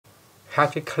how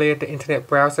to clear the internet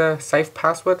browser safe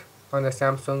password on the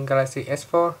Samsung Galaxy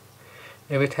S4.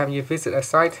 Every time you visit a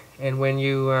site and when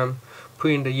you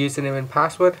put in the username and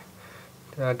password,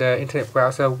 the internet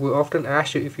browser will often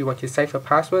ask you if you want to save a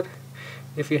password.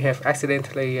 If you have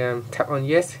accidentally tapped on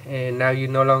yes and now you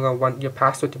no longer want your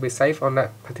password to be saved on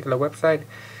that particular website,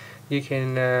 you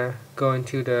can go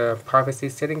into the privacy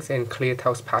settings and clear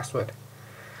those password.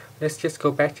 Let's just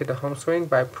go back to the home screen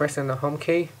by pressing the home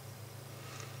key.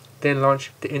 Then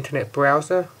launch the internet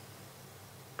browser.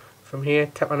 From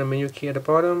here, tap on the menu key at the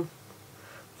bottom.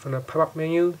 From the pop-up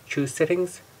menu, choose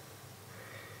settings.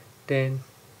 Then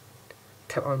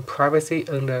tap on privacy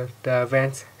under the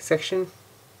advanced section.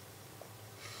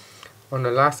 On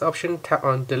the last option, tap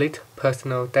on delete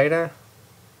personal data.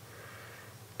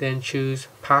 Then choose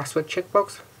password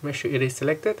checkbox, make sure it is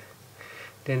selected.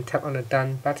 Then tap on the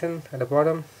done button at the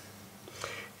bottom.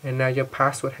 And now your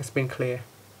password has been cleared.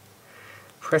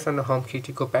 Press on the home key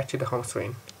to go back to the home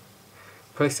screen.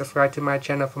 Please subscribe to my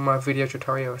channel for more video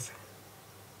tutorials.